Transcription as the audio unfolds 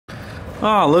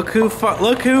Oh, look who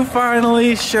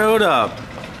finally showed up.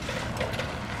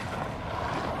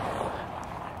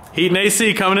 Heat and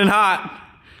AC coming in hot.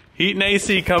 Heat and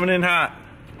AC coming in hot.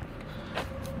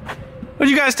 Would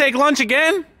you guys take lunch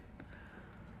again?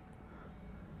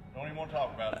 Don't even want to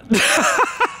talk about it.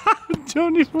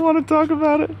 Don't even want to talk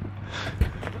about it.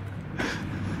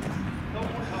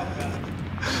 Don't want to talk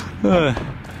about it.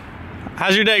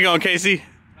 How's your day going, Casey?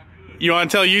 You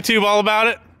want to tell YouTube all about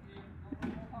it?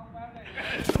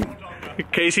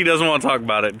 Casey doesn't want to talk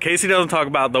about it. Casey doesn't talk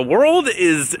about it. The world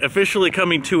is officially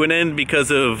coming to an end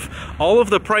because of all of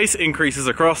the price increases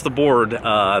across the board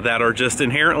that are just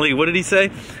inherently, what did he say?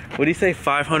 What did he say?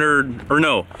 500, or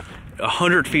no,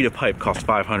 100 feet of pipe cost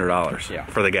 $500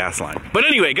 for the gas line. But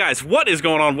anyway, guys, what is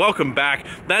going on? Welcome back.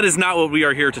 That is not what we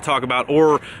are here to talk about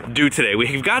or do today.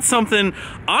 We've got something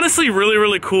honestly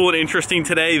really cool and interesting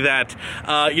today that,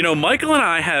 you know, Michael and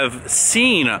I have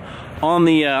seen on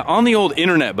the old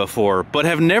internet before, but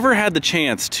have never had the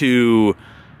chance to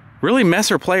really mess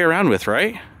or play around with,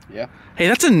 right? Yeah. Hey,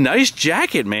 that's a nice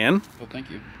jacket, man. Well, thank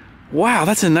you. Wow,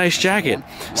 that's a nice jacket.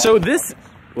 So this,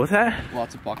 what's that?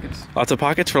 Lots of pockets. Lots of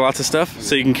pockets for lots of stuff,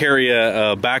 so you can carry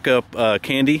a backup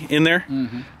candy in there.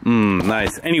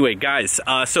 Nice. Anyway, guys,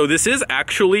 so this is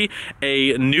actually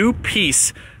a new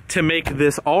piece to make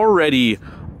this already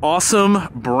awesome,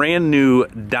 brand new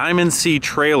Diamond C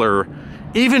trailer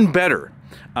even better.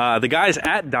 The guys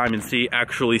at Diamond C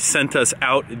actually sent us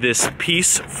out this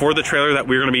piece for the trailer that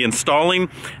we're going to be installing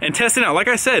and testing out. Like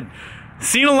I said,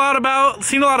 seen a lot of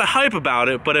hype about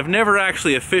it, but have never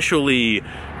actually officially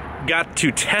got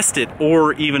to test it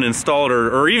or even install it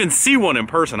or even see one in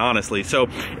person, honestly. So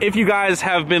if you guys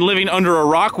have been living under a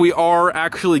rock, we are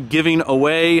actually giving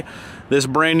away this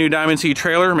brand new Diamond C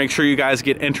trailer. Make sure you guys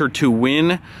get entered to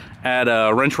win at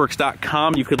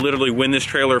wrenchworks.com. You could literally win this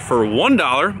trailer for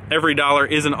 $1. Every dollar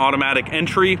is an automatic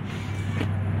entry.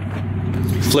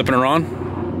 Flipping her on.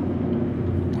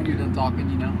 When you're done talking,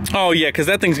 you know. Oh yeah, because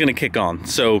that thing's gonna kick on.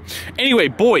 So anyway,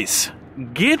 boys,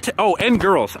 and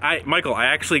girls. Michael, I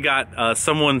actually got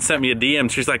someone sent me a DM.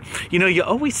 She's like, you know, you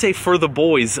always say for the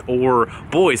boys or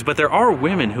boys, but there are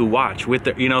women who watch with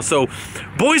their, you know, so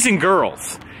boys and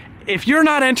girls, if you're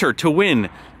not entered to win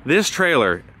this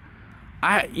trailer,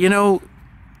 you know,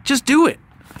 just do it.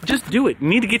 Just do it. You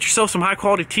need to get yourself some high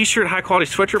quality t-shirt, high quality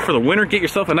sweatshirt for the winter. Get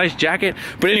yourself a nice jacket.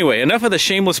 But anyway, enough of the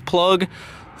shameless plug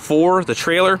for the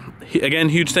trailer. Again,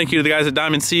 huge thank you to the guys at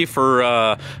Diamond C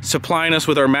for supplying us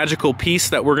with our magical piece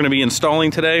that we're going to be installing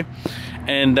today.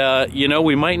 And, you know,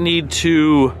 we might need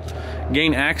to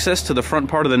gain access to the front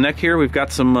part of the neck here. We've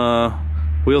got some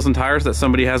wheels and tires that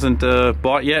somebody hasn't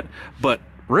bought yet. But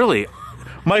really,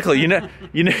 Michael, you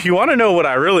want to know what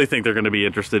I really think they're going to be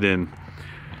interested in?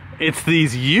 It's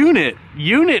these unit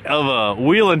of a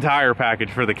wheel and tire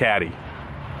package for the Caddy.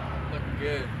 Looking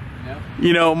good, you know?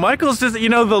 You know, Michael's just, you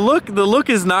know, the look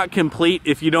is not complete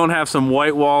if you don't have some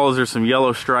white walls or some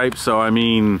yellow stripes. So I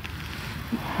mean,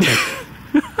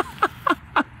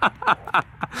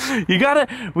 we got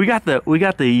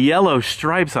the yellow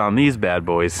stripes on these bad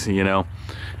boys, you know.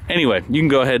 Anyway, you can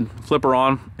go ahead, flip her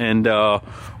on, and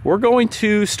we're going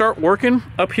to start working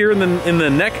up here in the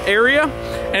neck area,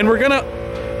 and we're gonna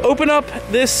open up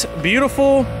this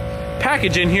beautiful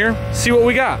package in here, see what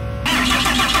we got. Am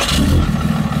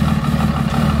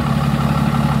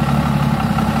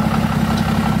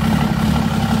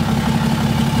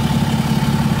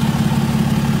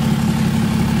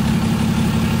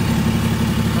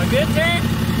I good, Ted?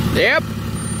 Yep.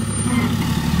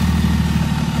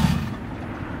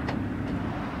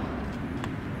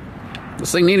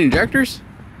 This thing need injectors?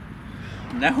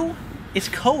 No, it's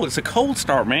cold. It's a cold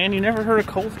start, man. You never heard of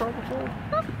cold start before?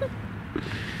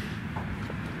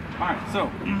 All right, so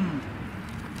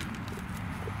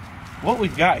what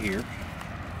we've got here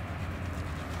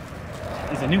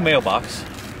is a new mailbox,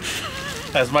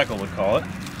 as Michael would call it.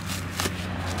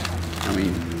 I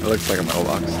mean, it looks like a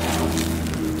mailbox.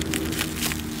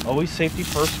 Always safety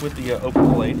first with the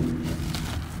open blade.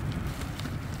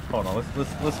 Hold on,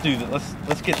 let's do that.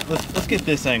 Let's get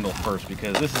this angle first,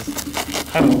 because this is,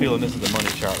 I have a feeling this is the money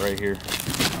shot right here.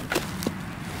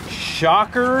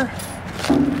 Shocker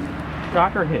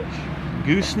hitch,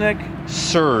 gooseneck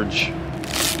surge.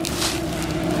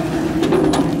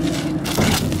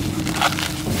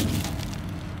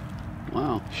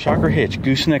 Wow. Shocker hitch,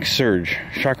 gooseneck surge,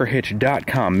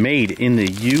 shockerhitch.com, made in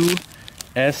the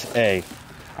USA.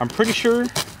 I'm pretty sure,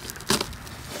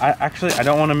 I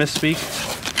don't want to misspeak.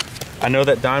 I know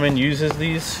that Diamond uses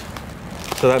these,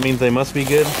 so that means they must be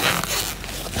good.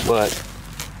 But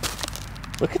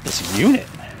look at this unit.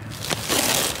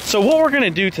 So what we're gonna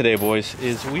do today, boys,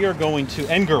 is we are going to,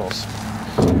 and girls,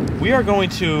 we are going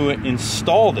to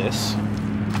install this,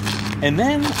 and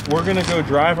then we're gonna go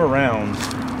drive around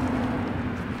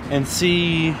and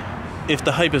see if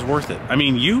the hype is worth it. I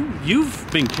mean, you've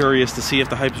been curious to see if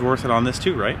the hype is worth it on this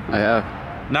too, right? I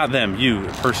have. Not them, you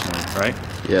personally, right?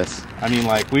 Yes. I mean,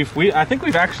 like I think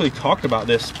we've actually talked about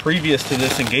this previous to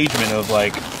this engagement of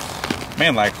like,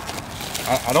 man, like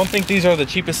I don't think these are the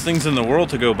cheapest things in the world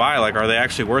to go buy. Like, are they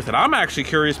actually worth it? I'm actually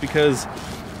curious because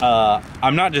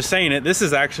I'm not just saying it. This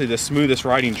is actually the smoothest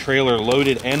riding trailer,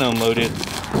 loaded and unloaded,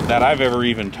 that I've ever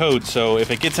even towed. So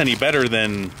if it gets any better,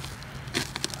 then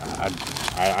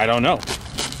I don't know.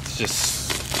 It's just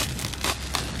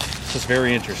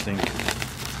very interesting.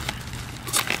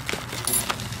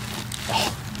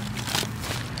 Oh.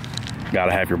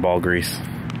 Gotta have your ball grease.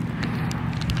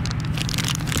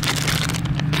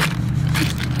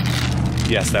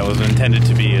 Yes, that was intended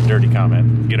to be a dirty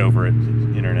comment. Get over it,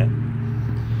 internet.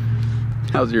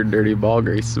 How's your dirty ball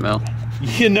grease smell?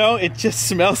 You know, it just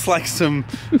smells like some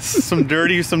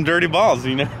dirty balls,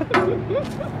 you know?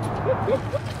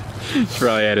 Should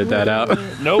probably edit that out.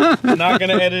 Nope, not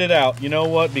gonna edit it out. You know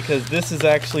what? Because this is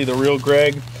actually the real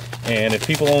Greg, and if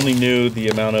people only knew the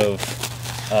amount of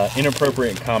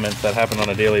inappropriate comments that happen on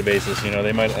a daily basis, you know,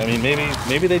 they might, I mean,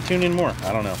 maybe they tune in more.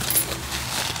 I don't know.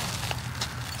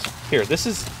 Here, this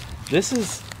is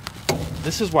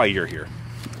why you're here.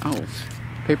 Oh,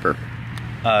 paper.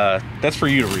 That's for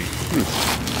you to read.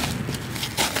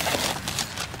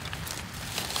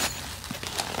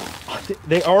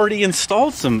 They already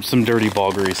installed some dirty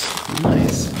ball grease.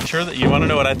 Nice. Sure that you want to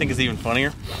know what I think is even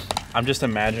funnier? I'm just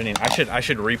imagining I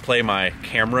should replay my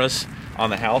cameras on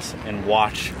the house and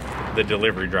watch the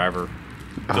delivery driver.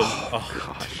 Oh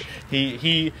gosh.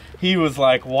 He was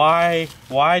like, why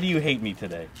do you hate me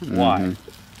today? Why?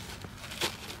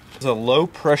 It's a low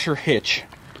pressure hitch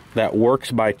that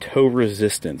works by tow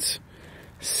resistance.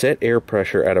 Set air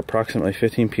pressure at approximately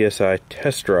 15 psi.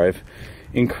 Test drive.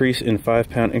 Increase in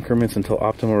 5-pound increments until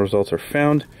optimal results are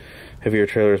found. Heavier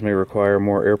trailers may require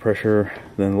more air pressure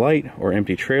than light or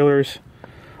empty trailers.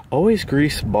 Always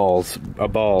grease a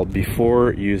ball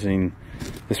before using.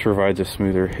 This provides a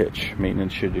smoother hitch.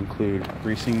 Maintenance should include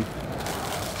greasing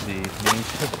the main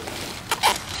pivot.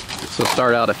 So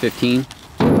start out at 15?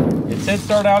 It said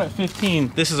start out at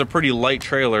 15. This is a pretty light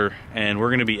trailer and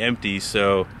we're gonna be empty,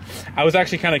 so I was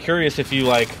actually kind of curious if you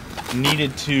like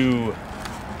needed to,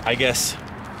 I guess,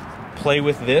 play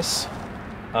with this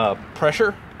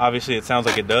pressure. Obviously it sounds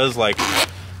like it does. Like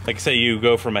say you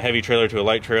go from a heavy trailer to a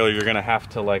light trailer, you're gonna have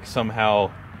to like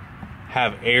somehow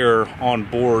have air on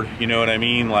board, you know what I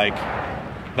mean? Like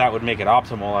that would make it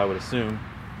optimal, I would assume.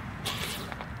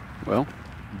 Well,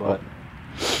 but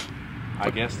I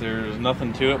guess there's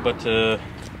nothing to it but to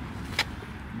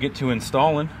get to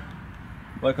installing.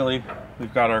 Luckily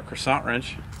we've got our croissant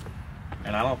wrench,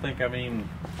 and I don't think, I mean,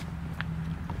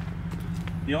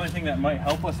 the only thing that might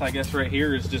help us, I guess, right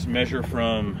here is just measure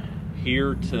from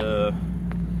here to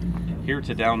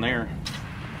down there.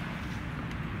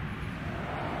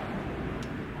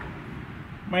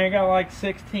 Man, I got like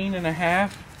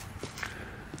 16.5.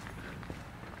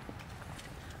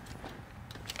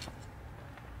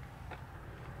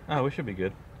 Oh, we should be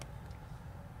good.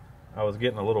 I was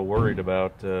getting a little worried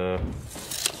about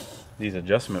these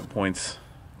adjustment points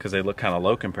because they look kind of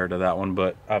low compared to that one,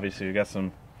 but obviously we got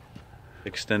some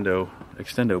extendo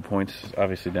points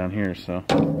obviously down here, so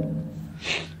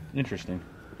interesting.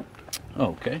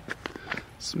 Okay.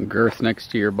 Some girth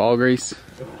next to your ball grease.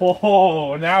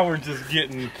 Oh, now we're just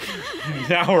getting,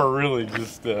 now we're really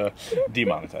just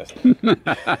demonetized.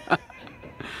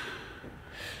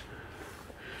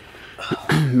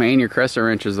 Man, your crescent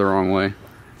wrench is the wrong way.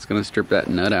 It's gonna strip that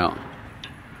nut out.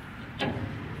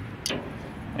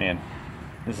 Man,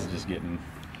 this is just getting,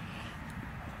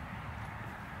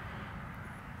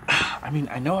 I mean,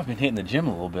 I know I've been hitting the gym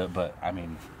a little bit, but I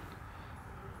mean,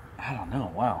 I don't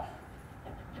know, wow.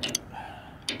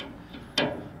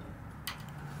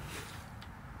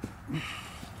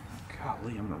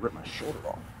 Golly, I'm gonna rip my shoulder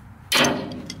off.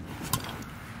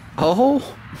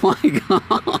 Oh my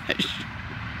gosh.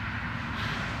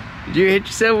 Did you hit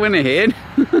yourself in the head?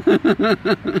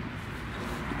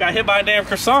 Got hit by a damn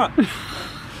croissant.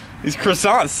 These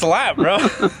croissants slap, bro.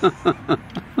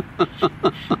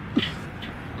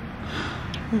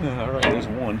 All right, there's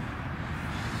one.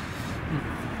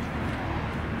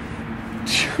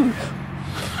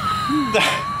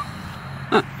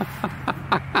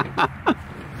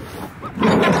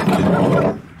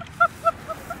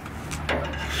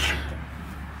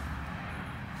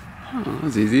 Oh, that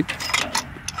was easy.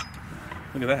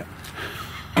 Look at that.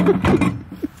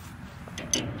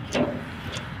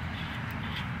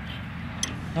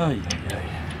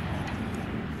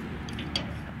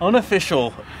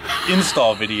 Unofficial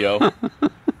install video.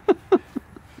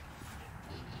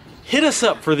 Hit us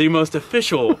up for the most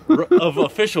official of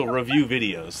official review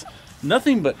videos.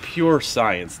 Nothing but pure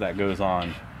science that goes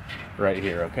on right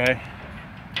here, okay?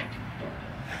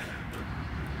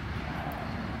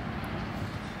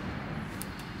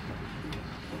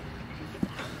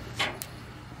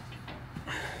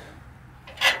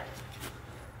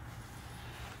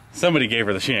 Somebody gave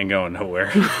her the she ain't going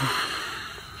nowhere.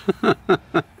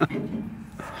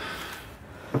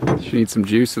 She needs some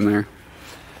juice in there.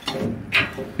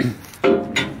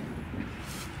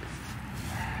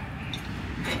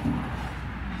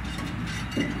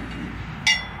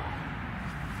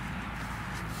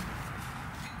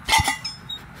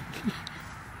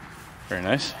 Very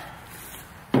nice.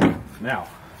 Now,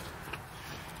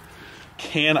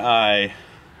 can I...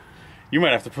 You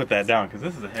might have to put that down because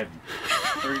this is a heavy.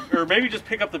 Or maybe just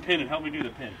pick up the pin and help me do the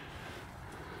pin.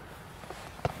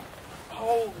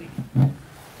 Holy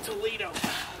Toledo.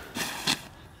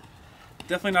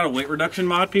 Definitely not a weight reduction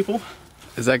mod, people.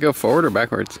 Does that go forward or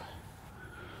backwards?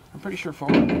 I'm pretty sure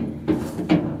forward.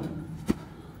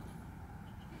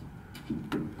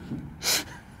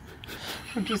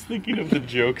 I'm just thinking of the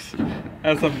jokes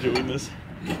as I'm doing this.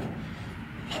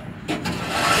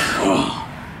 Oh.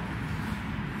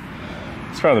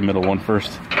 Let's try the middle one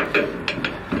first.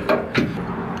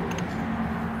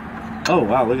 Oh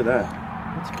wow, look at that.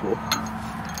 That's cool.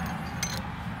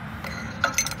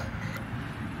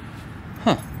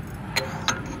 Huh.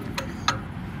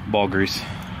 Ball grease.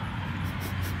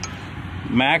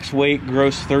 Max weight,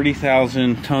 gross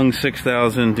 30,000, tongue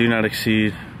 6,000, do not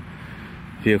exceed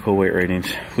vehicle weight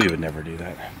ratings. We would never do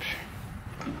that.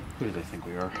 Who do they think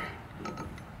we are?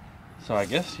 So I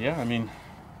guess, yeah, I mean,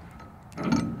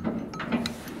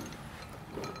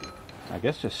 I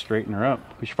guess just straighten her up.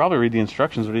 We should probably read the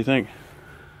instructions. What do you think?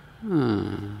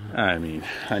 I mean,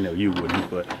 I know you wouldn't,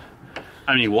 but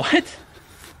I mean, what?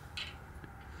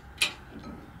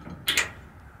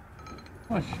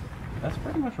 Gosh, that's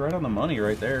pretty much right on the money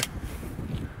right there.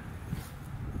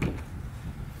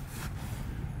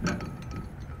 That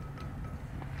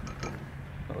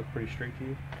look pretty straight to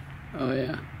you? Oh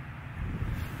yeah.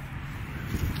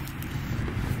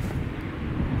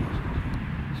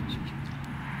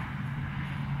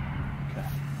 Okay.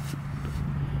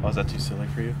 Oh, is that too silly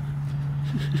for you?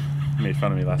 You made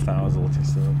fun of me last time. I was a little too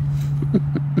silly.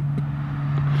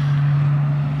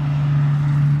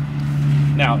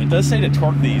 Now, it does say to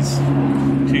torque these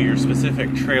to your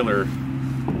specific trailer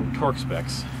torque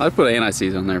specs. I'd put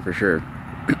anti-seize on there for sure.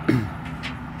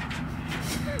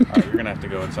 Alright, you're gonna have to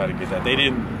go inside and get that. They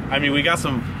didn't, I mean, we got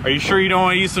some, are you sure you don't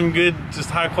want to use some good, just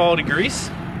high quality grease?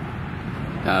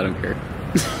 I don't care.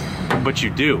 But you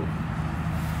do.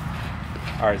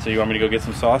 Alright, so you want me to go get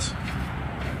some sauce?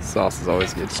 Sauce is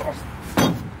always good. Sauce.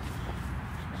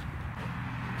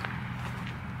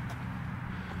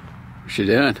 What's she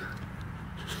doing?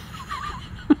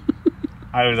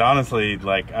 I was honestly,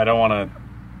 like, I don't want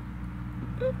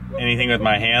to anything with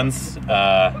my hands.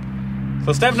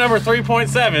 So step number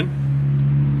 3.7.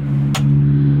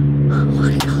 Oh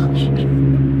my gosh.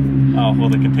 Oh, well,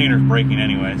 the container's breaking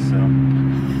anyway, so.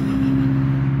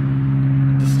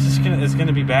 It's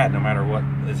gonna be bad no matter what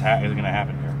is gonna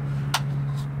happen here.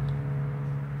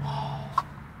 Oh,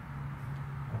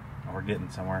 we're getting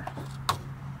somewhere.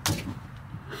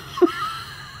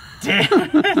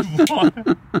 Damn it, boy.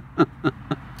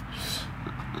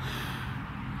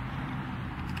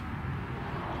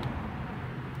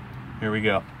 Here we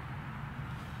go.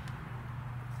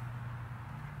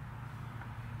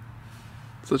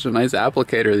 Such a nice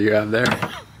applicator that you have there.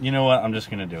 You know what? I'm just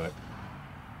gonna do it.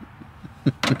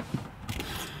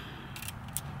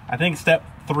 I think step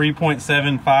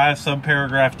 3.75,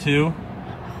 subparagraph 2,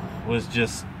 was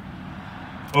just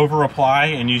over apply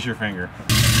and use your finger.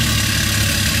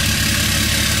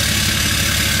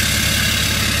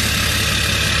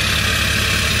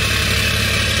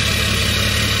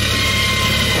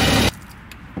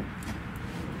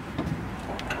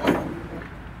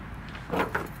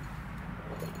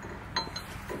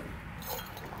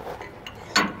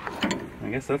 I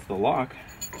guess that's the lock.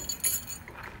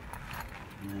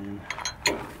 And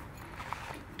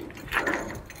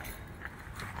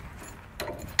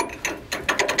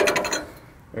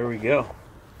there we go.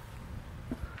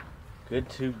 Good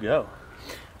to go.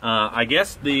 I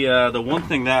guess the one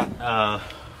thing that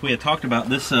we had talked about,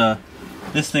 this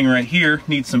thing right here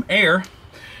needs some air,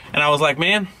 and I was like,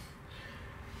 man,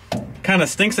 kind of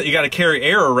stinks that you got to carry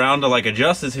air around to like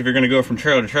adjust this if you're going to go from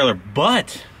trailer to trailer,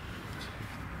 but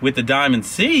with the Diamond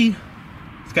C,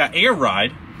 it's got air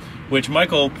ride, which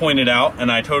Michael pointed out, and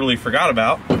I totally forgot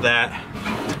about, that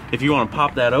if you want to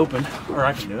pop that open, or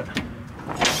I can do it.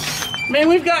 Man,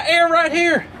 we've got air right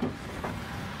here.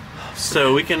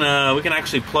 So we can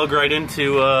actually plug right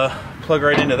into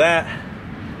that.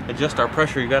 Adjust our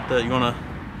pressure. You want to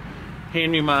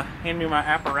hand me my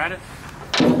apparatus?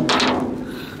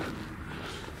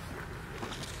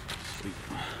 Sweet.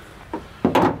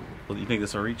 Well, you think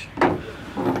this will reach? Yeah,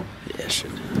 it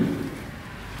should.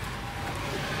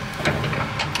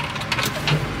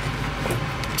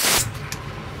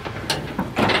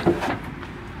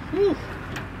 Whew.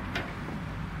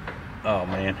 Oh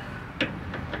man.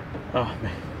 Oh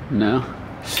man. No.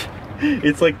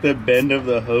 It's like the bend of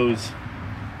the hose.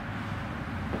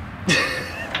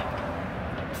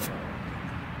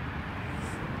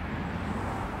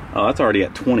 Oh, that's already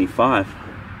at 25. I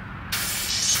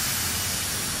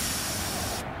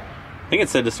think it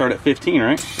said to start at 15,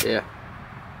 right? Yeah.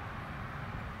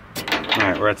 All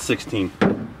right, we're at 16.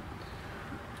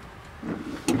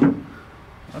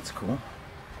 That's cool.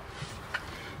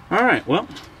 All right, well,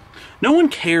 no one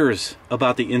cares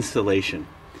about the installation.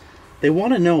 They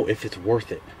want to know if it's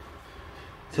worth it.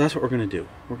 So that's what we're going to do.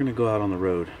 We're going to go out on the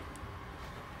road.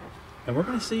 And we're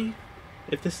going to see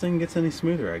if this thing gets any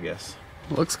smoother, I guess.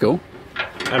 Looks cool.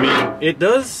 I mean, it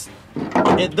does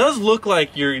look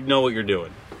like you know what you're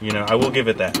doing. You know, I will give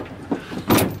it that.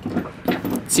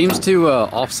 It seems to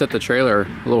offset the trailer a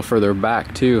little further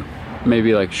back too.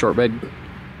 Maybe like short bed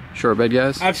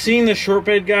guys. I've seen the short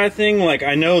bed guy thing. Like,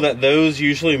 I know that those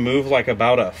usually move like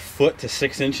about a foot to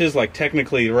 6 inches. Like,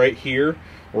 technically right here,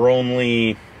 we're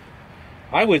only,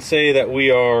 I would say that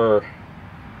we are.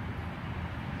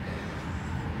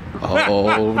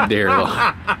 Oh dear Lord.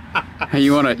 Hey,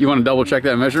 you wanna double check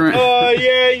that measurement?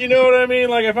 Yeah, you know what I mean?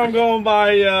 Like, if I'm going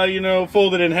by, you know,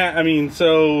 folded in half, I mean,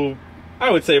 so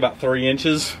I would say about 3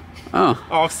 inches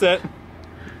offset.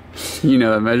 You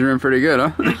know that measurement pretty good,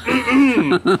 huh?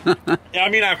 Yeah, I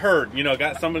mean, I've heard, you know,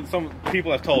 some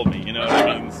people have told me, you know what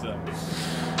I mean? So,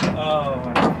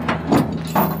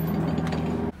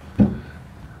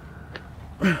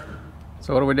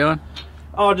 So what are we doing?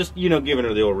 oh, just, you know, giving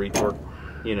her the old retorque,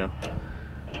 you know.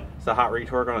 It's a hot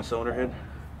retorque on a cylinder head.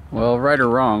 Well, right or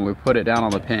wrong, we put it down on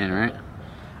the pin, right?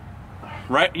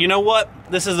 Right, you know what?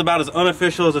 This is about as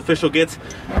unofficial as official gets.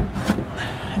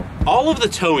 All of the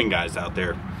towing guys out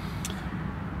there,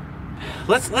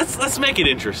 let's make it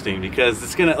interesting, because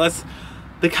it's gonna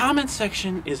the comment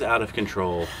section is out of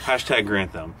control. Hashtag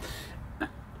Grantham.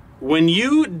 When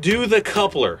you do the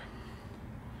coupler,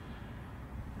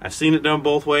 I've seen it done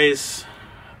both ways.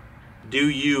 Do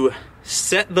you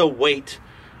set the weight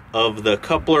of the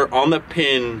coupler on the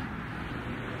pin,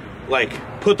 like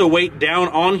put the weight down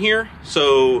on here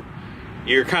so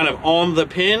you're kind of on the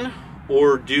pin,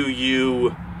 or do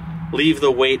you leave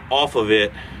the weight off of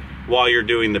it while you're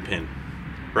doing the pin?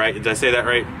 Right? Did I say that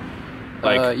right?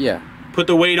 Like, yeah. Put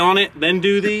the weight on it, then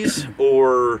do these,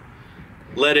 or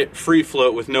let it free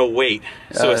float with no weight.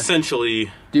 So essentially,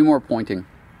 do more pointing.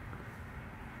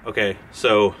 Okay,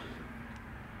 so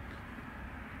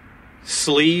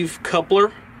sleeve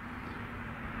coupler,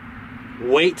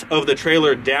 weight of the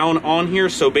trailer down on here,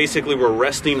 so basically we're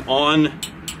resting on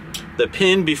the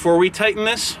pin before we tighten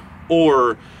this,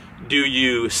 or do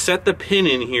you set the pin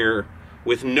in here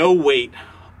with no weight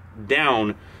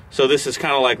down, so this is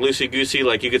kind of like loosey-goosey,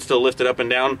 like you could still lift it up and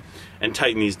down and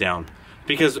tighten these down?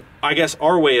 Because I guess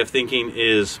our way of thinking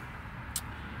is,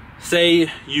 say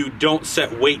you don't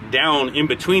set weight down in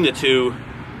between the two,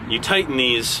 you tighten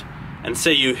these, and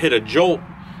say you hit a jolt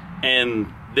and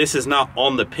this is not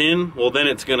on the pin, well then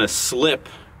it's gonna slip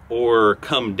or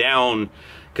come down,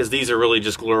 because these are really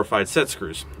just glorified set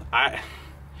screws. I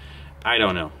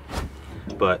don't know,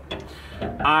 but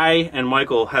I and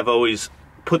Michael have always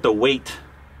put the weight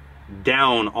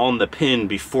down on the pin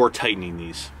before tightening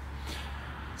these.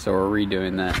 So we're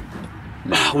redoing that.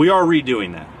 We are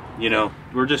redoing that. You know,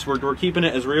 we're keeping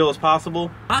it as real as possible.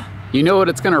 Huh? You know what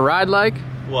it's gonna ride like?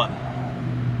 What?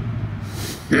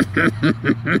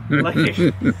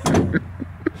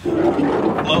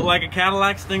 Float like a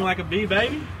Cadillac, sting like a bee,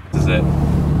 baby. This is it.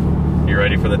 You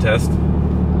ready for the test?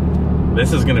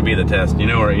 This is gonna be the test. You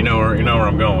know where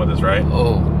I'm going with this, right?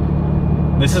 Oh.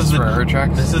 This is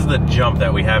This is the jump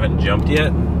that we haven't jumped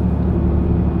yet.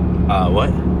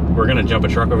 What? We're gonna jump a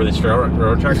truck over these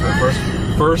railroad tracks, but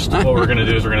first what we're gonna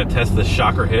do is we're gonna test the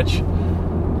shocker hitch.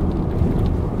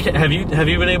 Have you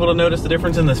been able to notice the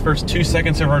difference in this first 2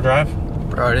 seconds of our drive?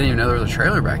 Bro, I didn't even know there was a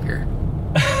trailer back here.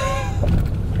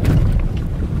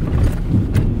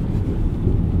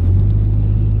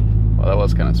 Well, that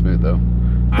was kind of smooth though.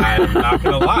 I'm not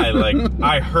gonna lie, like,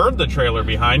 I heard the trailer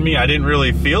behind me. I didn't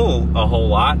really feel a whole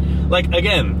lot. Like,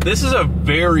 again, this is a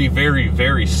very, very,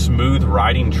 very smooth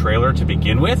riding trailer to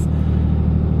begin with.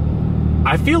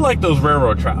 I feel like those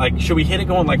railroad tracks, like, should we hit it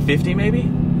going like 50 maybe?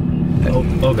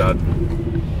 Oh God.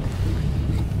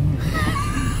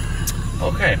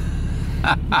 Okay.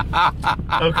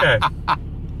 Okay.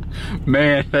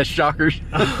 Man, that's shockers.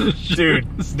 Dude,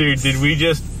 did we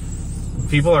just...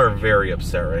 People are very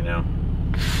upset right now.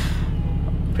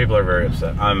 People are very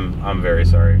upset. I'm very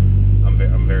sorry.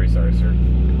 I'm very sorry, sir.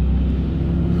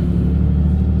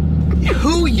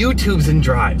 Who YouTubes and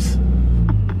drives?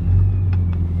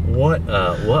 What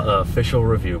a official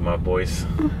review, my boys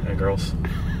and girls.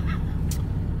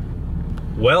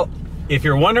 Well, if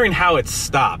you're wondering how it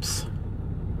stops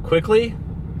quickly,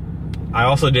 I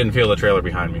also didn't feel the trailer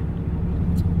behind me.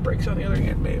 Brakes on the other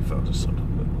hand may have felt just something.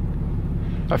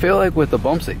 I feel like with the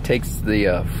bumps, it takes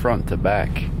the front to back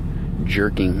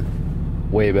jerking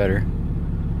way better.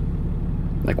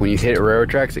 Like when you hit railroad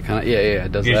tracks, it kind of, yeah,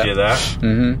 it does that. Gives you that?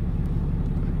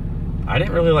 Mm-hmm. I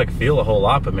didn't really like feel a whole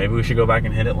lot, but maybe we should go back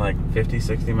and hit it like 50,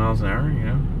 60 miles an hour, you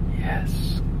know?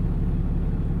 Yes.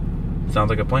 Sounds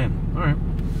like a plan. All right.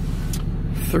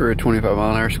 Through a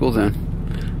 25-mile-an-hour school zone.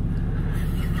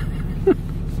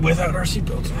 Without our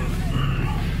seatbelts on.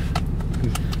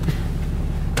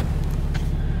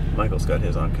 Michael's got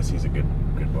his on because he's a good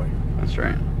boy. That's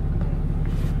right.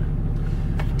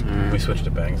 We switched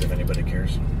to bangs if anybody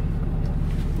cares.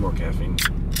 More caffeine.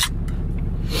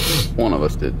 One of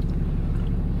us did.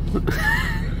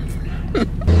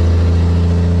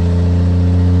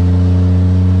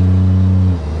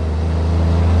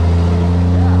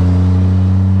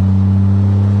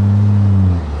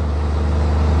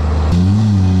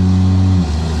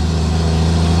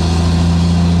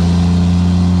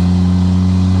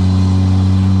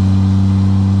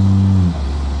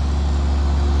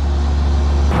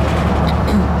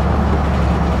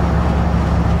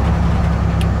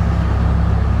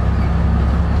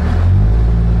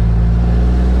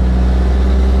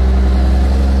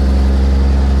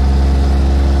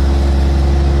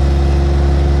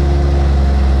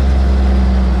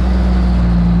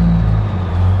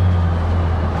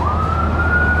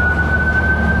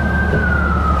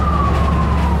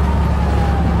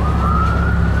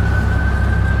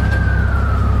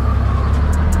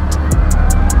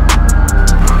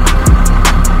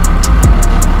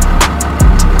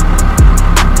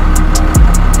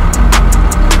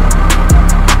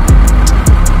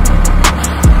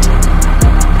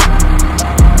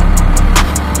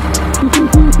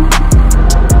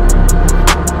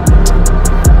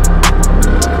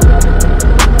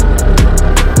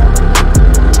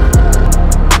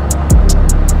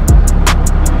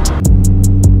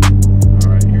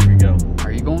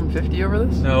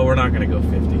 No, we're not gonna go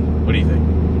 50. What do you think?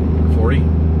 40?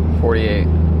 48.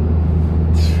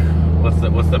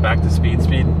 What's the back to speed?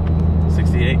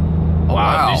 68? Oh,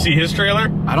 wow. Did you see his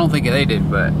trailer? I don't think they did,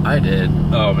 but I did.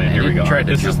 Oh man, here we go.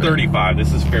 This is 35.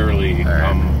 This is fairly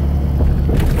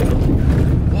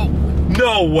Whoa.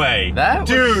 No way. That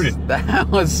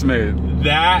was smooth.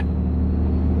 That,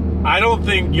 I don't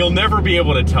think you'll never be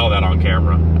able to tell that on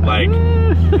camera. Like,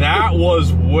 that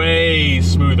was way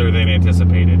smoother than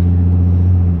anticipated.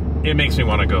 It makes me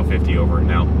want to go 50 over it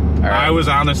now. Right. I was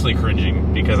honestly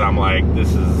cringing because I'm like,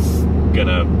 this is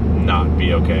gonna not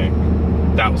be okay.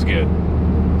 That was good.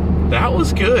 That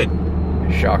was good.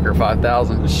 Shocker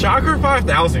 5000. Shocker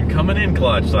 5000 coming in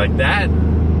clutch. Like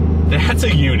that's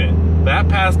a unit. That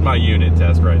passed my unit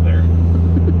test right there.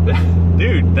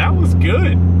 Dude, that was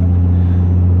good.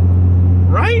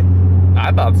 Right?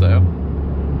 I thought so.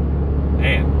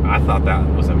 Man, I thought that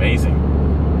was amazing.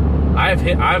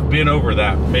 I've been over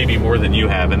that maybe more than you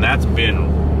have, and that's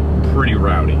been pretty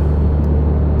rowdy.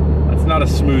 That's not a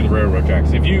smooth railroad track.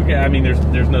 So if you, I mean,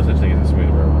 there's no such thing as a smooth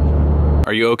railroad track.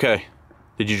 Are you okay?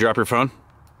 Did you drop your phone?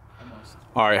 Almost.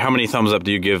 All right, how many thumbs up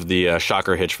do you give the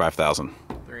Shocker Hitch 5000?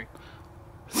 3.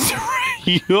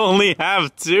 You only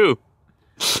have 2.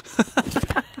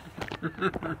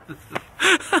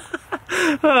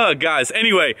 Oh, guys,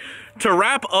 anyway, to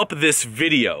wrap up this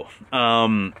video,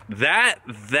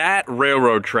 that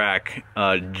railroad track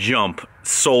jump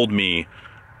sold me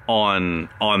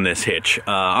on this hitch.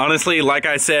 Honestly, like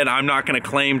I said, I'm not going to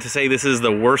claim to say this is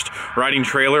the worst riding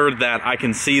trailer that I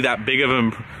can see that big of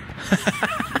a...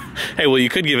 Hey, well, you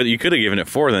could have given it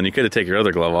 4 then. You could have taken your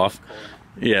other glove off.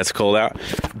 Yeah, it's cold out.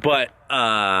 But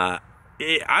I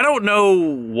don't know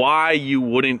why you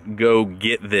wouldn't go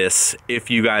get this if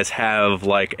you guys have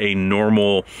like a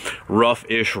normal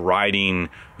rough-ish riding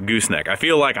gooseneck. I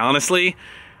feel like, honestly,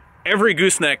 every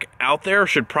gooseneck out there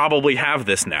should probably have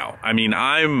this now. I mean,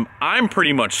 I'm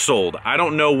pretty much sold. I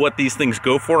don't know what these things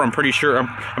go for. I'm pretty sure,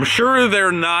 I'm sure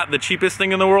they're not the cheapest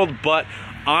thing in the world, but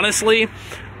honestly,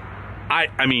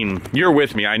 I mean, you're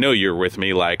with me. I know you're with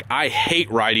me. Like, I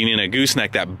hate riding in a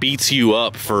gooseneck that beats you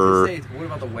up for... What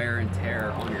about the wear and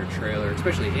tear on your trailer,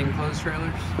 especially enclosed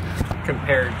trailers,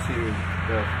 compared to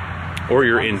the... Or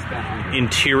your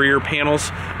interior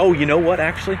panels. Oh, you know what,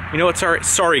 actually? You know what,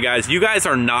 sorry guys. You guys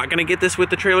are not gonna get this with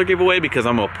the trailer giveaway because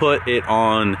I'm gonna put it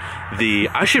on the...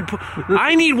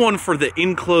 I need one for the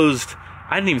enclosed...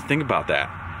 I didn't even think about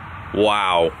that.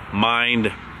 Wow,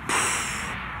 mind...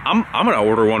 I'm gonna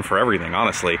order one for everything,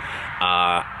 honestly.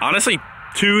 Honestly,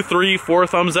 2, 3, 4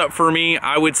 thumbs up for me.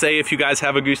 I would say if you guys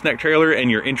have a gooseneck trailer and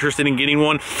you're interested in getting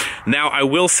one. Now, I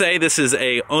will say this is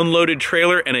a unloaded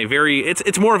trailer and a very,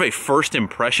 it's more of a first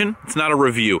impression. It's not a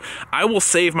review. I will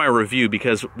save my review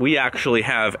because we actually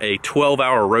have a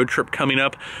 12-hour road trip coming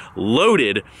up,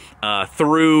 loaded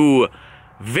through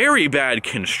very bad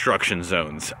construction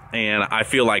zones. And I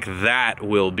feel like that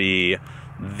will be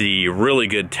the really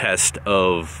good test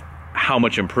of how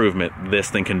much improvement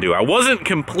this thing can do. I wasn't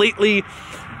completely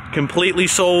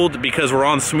sold because we're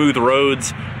on smooth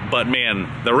roads, but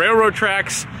man, the railroad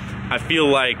tracks, I feel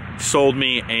like sold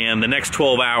me, and the next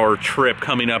 12-hour trip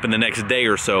coming up in the next day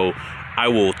or so, I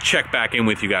will check back in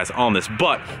with you guys on this.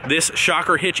 But this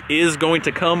shocker hitch is going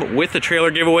to come with the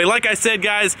trailer giveaway. Like I said,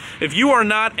 guys, if you are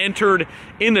not entered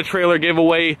in the trailer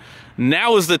giveaway,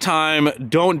 now is the time.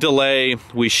 Don't delay.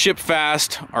 We ship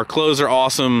fast. Our clothes are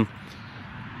awesome.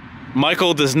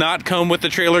 Michael does not come with the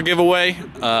trailer giveaway.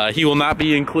 He will not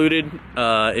be included,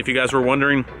 if you guys were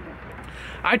wondering.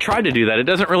 I tried to do that. It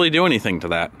doesn't really do anything to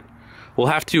that. We'll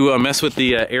have to mess with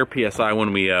the air PSI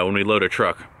when we load a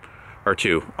truck or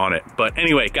two on it. But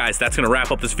anyway, guys, that's gonna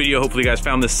wrap up this video. Hopefully you guys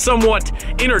found this somewhat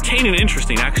entertaining and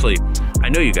interesting. Actually, I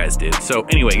know you guys did. So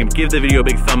anyway, give the video a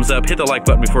big thumbs up, hit the like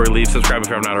button before you leave, subscribe if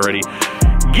you're not already.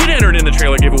 Get entered in the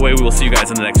trailer giveaway. We will see you guys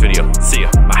in the next video. See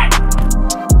ya. Bye.